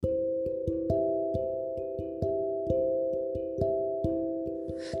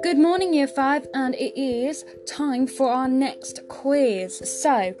Good morning, Year 5, and it is time for our next quiz.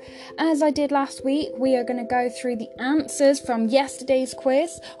 So, as I did last week, we are going to go through the answers from yesterday's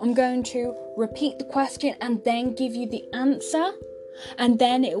quiz. I'm going to repeat the question and then give you the answer, and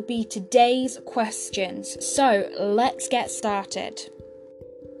then it will be today's questions. So, let's get started.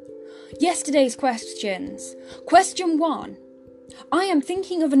 Yesterday's questions. Question 1. I am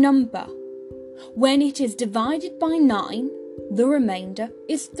thinking of a number. When it is divided by 9, the remainder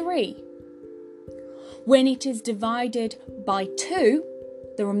is 3. When it is divided by 2,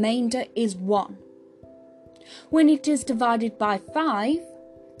 the remainder is 1. When it is divided by 5,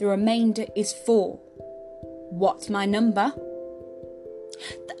 the remainder is 4. What's my number?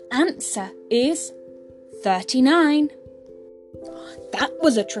 The answer is 39. That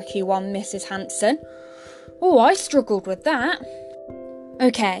was a tricky one, Mrs. Hanson. Oh, I struggled with that.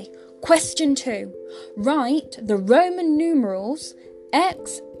 Okay. Question 2. Write the Roman numerals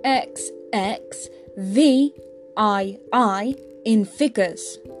XXXVII in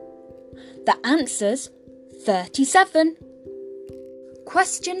figures. The answer's 37.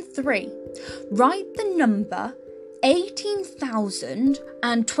 Question 3. Write the number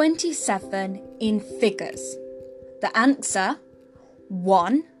 18,027 in figures. The answer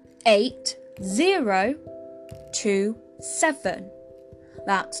 18027.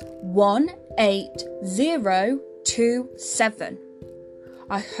 That's 18027.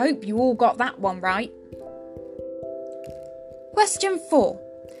 I hope you all got that one right. Question 4.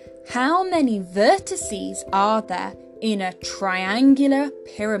 How many vertices are there in a triangular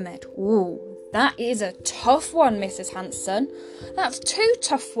pyramid? Ooh, that is a tough one, Mrs. Hanson. That's 2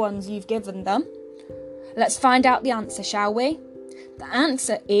 tough ones you've given them. Let's find out the answer, shall we? The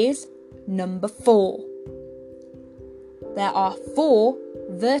answer is number 4. There are 4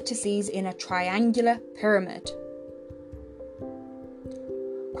 vertices in a triangular pyramid.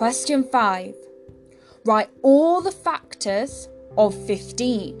 Question 5. Write all the factors of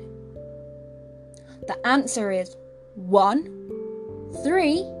 15. The answer is 1,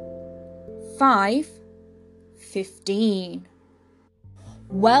 3, 5, 15.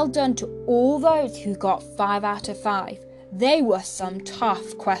 Well done to all those who got 5 out of 5. They were some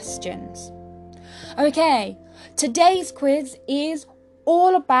tough questions. Okay, today's quiz is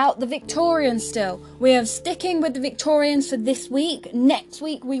all about the Victorians still. We are sticking with the Victorians for this week. Next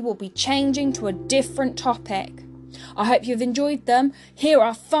week we will be changing to a different topic. I hope you've enjoyed them. Here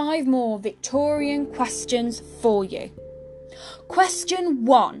are 5 more Victorian questions for you. Question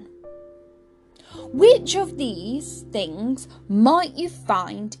 1. Which of these things might you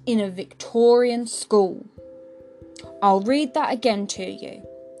find in a Victorian school? I'll read that again to you.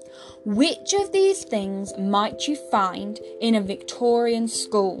 Which of these things might you find in a Victorian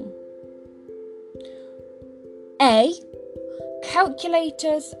school? A.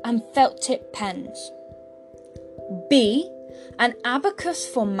 Calculators and felt tip pens. B. An abacus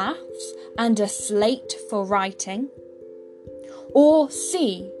for maths and a slate for writing. Or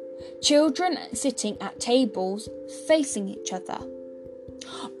C. Children sitting at tables facing each other.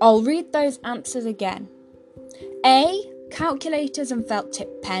 I'll read those answers again. A. Calculators and felt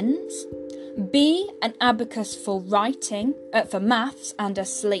tip pens. B. An abacus for writing, for maths and a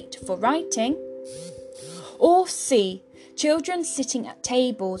slate for writing. Or C. Children sitting at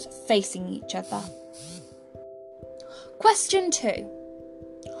tables facing each other. Question 2.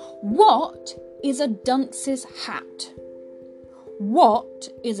 What is a dunce's hat? What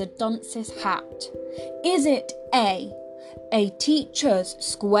is a dunce's hat? Is it A. teacher's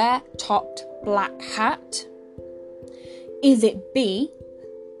square-topped black hat? Is it B,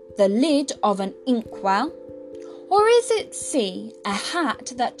 the lid of an inkwell? Or is it C, a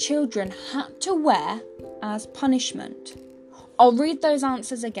hat that children had to wear as punishment? I'll read those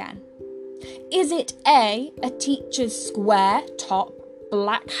answers again. Is it A, teacher's square-top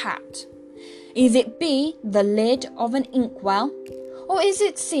black hat? Is it B, the lid of an inkwell? Or is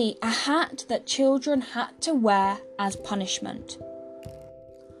it C, a hat that children had to wear as punishment?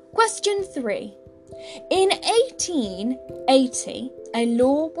 Question 3. In 1880, a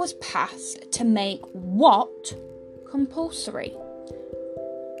law was passed to make what compulsory?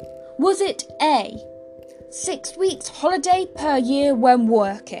 Was it A, 6 weeks holiday per year when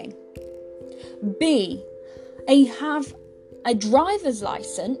working? B, have a driver's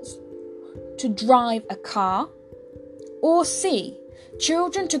license to drive a car? Or C,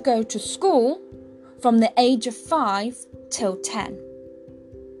 children to go to school from the age of 5 till 10?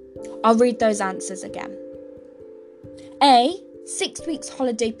 I'll read those answers again. A, 6 weeks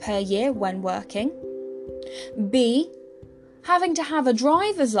holiday per year when working. B, having to have a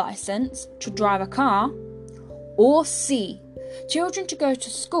driver's license to drive a car? Or C, children to go to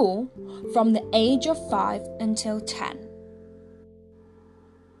school from the age of 5 until 10?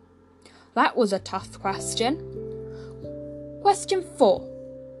 That was a tough question. Question 4.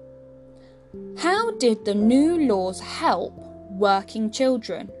 How did the new laws help working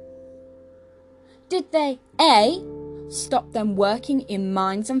children? Did they A, stop them working in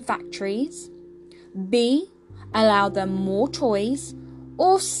mines and factories, B, allow them more toys,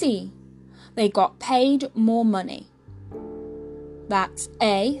 or C, they got paid more money? That's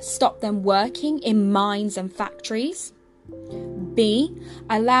A, stop them working in mines and factories, B,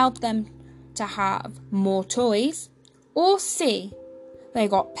 allowed them to have more toys, or C, they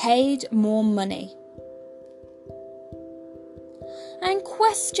got paid more money. And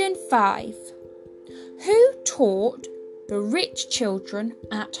question 5. Who taught the rich children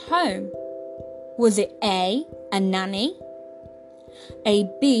at home? Was it A, a nanny,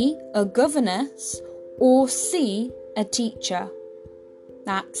 B, a governess, or C, a teacher?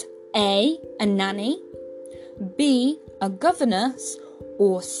 That's A, a nanny, B, a governess,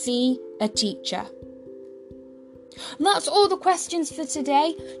 or C, a teacher. That's all the questions for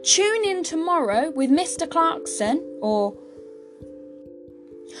today. Tune in tomorrow with Mr. Clarkson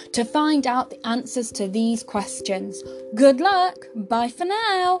to find out the answers to these questions. Good luck. Bye for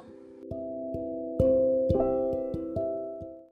now.